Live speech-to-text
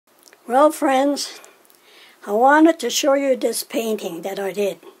Well, friends, I wanted to show you this painting that I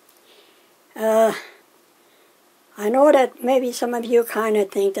did. I know that maybe some of you kind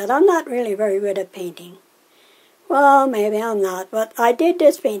of think that I'm not really very good at painting. Well, maybe I'm not, but I did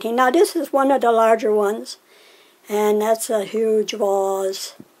this painting. Now, this is one of the larger ones, and that's a huge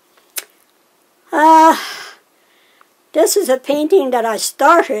vase. This is a painting that I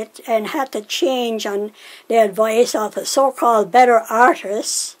started and had to change on the advice of a so-called better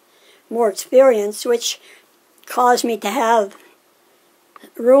artist, more experienced, which caused me to have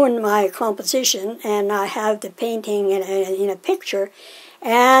ruined my composition, and I have the painting in a picture,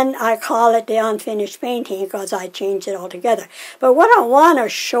 and I call it the unfinished painting because I changed it altogether. But what I want to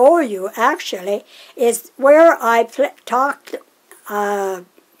show you actually is where I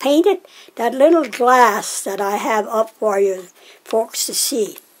painted that little glass that I have up for you folks to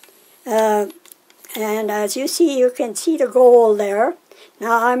see. And as you see, you can see the gold there.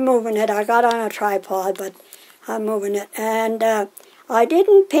 Now I'm moving it. I got on a tripod, but I'm moving it. And I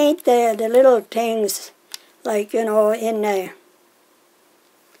didn't paint the little things like, you know, in the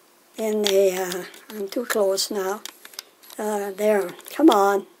I'm too close now. There, come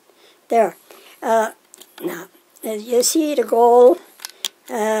on. There. Now, you see the gold?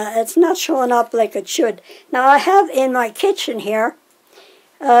 It's not showing up like it should. Now I have in my kitchen here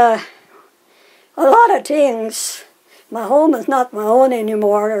a lot of things. My home is not my own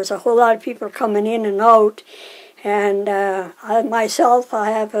anymore. There's a whole lot of people coming in and out. And myself,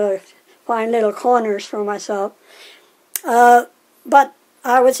 I have fine little corners for myself. But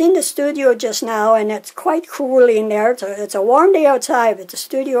I was in the studio just now, and it's quite cool in there. It's a warm day outside, but the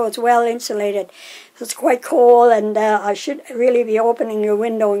studio is well insulated. So it's quite cold, and I should really be opening the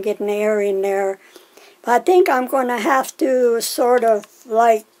window and getting air in there. But I think I'm going to have to sort of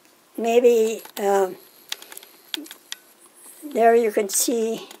like maybe, there you can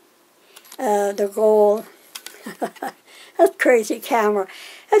see the gold. That's crazy camera.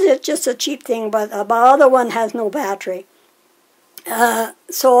 It's just a cheap thing, but my other one has no battery.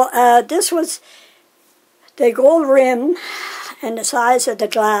 So this was the gold rim and the size of the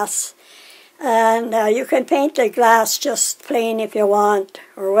glass. And you can paint the glass just plain if you want,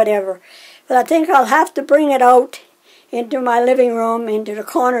 or whatever. But I think I'll have to bring it out into my living room, into the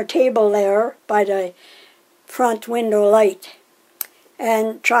corner table there by the front window light,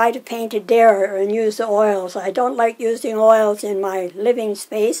 and try to paint it there and use the oils. I don't like using oils in my living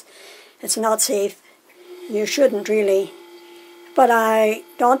space. It's not safe. You shouldn't really. But I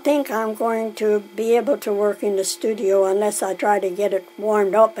don't think I'm going to be able to work in the studio unless I try to get it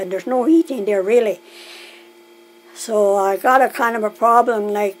warmed up, and there's no heat in there really. So I got a kind of a problem,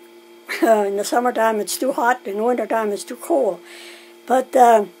 like in the summertime it's too hot, in the wintertime it's too cold. But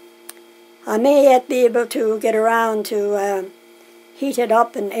I may yet be able to get around to heat it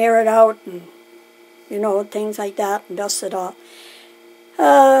up and air it out, and you know, things like that, and dust it off.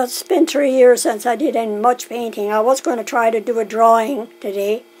 It's been 3 years since I did any much painting. I was going to try to do a drawing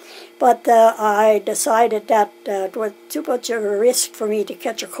today, but I decided that it was too much of a risk for me to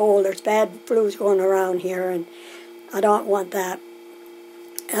catch a cold. There's bad flus going around here, and I don't want that.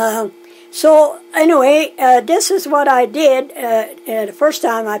 So anyway, this is what I did the first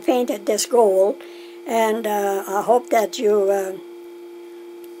time I painted this gold, and I hope that you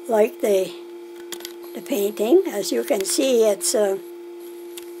like the painting. As you can see,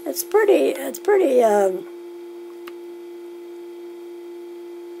 it's pretty,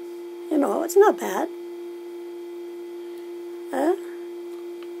 you know, it's not bad.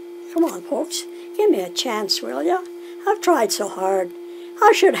 Come on, folks, give me a chance, will ya? I've tried so hard.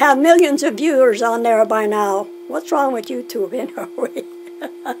 I should have millions of viewers on there by now. What's wrong with YouTube, anyway?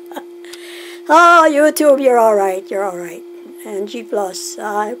 Oh, YouTube, you're all right, you're all right. And G+,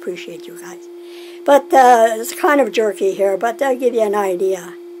 I appreciate you guys. But it's kind of jerky here, but I'll give you an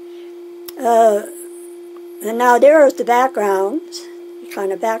idea. And now there's the backgrounds, the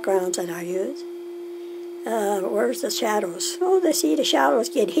kind of backgrounds that I use. Where's the shadows? Oh, see the shadows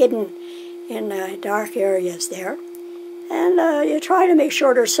get hidden in dark areas there. And you try to make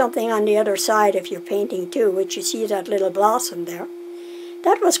sure there's something on the other side if you're painting too, which you see that little blossom there.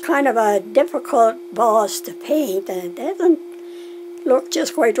 That was kind of a difficult vase to paint, and it doesn't look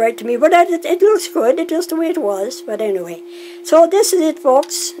just quite right to me, but it looks good. It's just the way it was. But anyway, so this is it,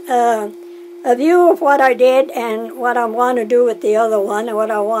 folks. A view of what I did and what I want to do with the other one, and what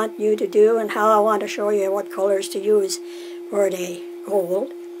I want you to do, and how I want to show you what colors to use for the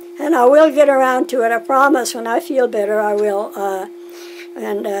gold. And I will get around to it. I promise. When I feel better, I will.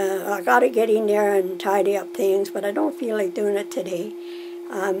 And I got to get in there and tidy up things, but I don't feel like doing it today.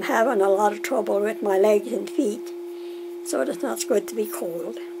 I'm having a lot of trouble with my legs and feet, so it's not good to be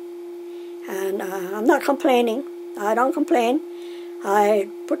cold. And I'm not complaining. I don't complain. I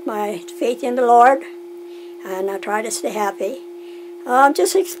put my faith in the Lord, and I try to stay happy. I'm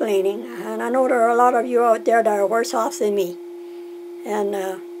just explaining, and I know there are a lot of you out there that are worse off than me.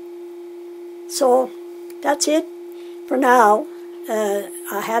 And so that's it for now.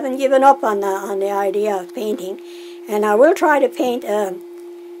 I haven't given up on the idea of painting, and I will try to paint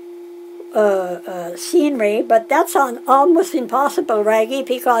scenery, but that's almost impossible, Raggy,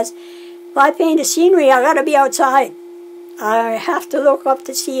 because if I paint a scenery, I got to be outside. I have to look up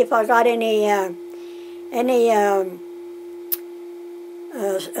to see if I got any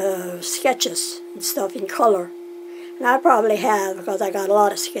sketches and stuff in color. And I probably have, because I got a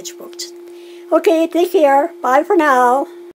lot of sketchbooks. Okay, take care. Bye for now.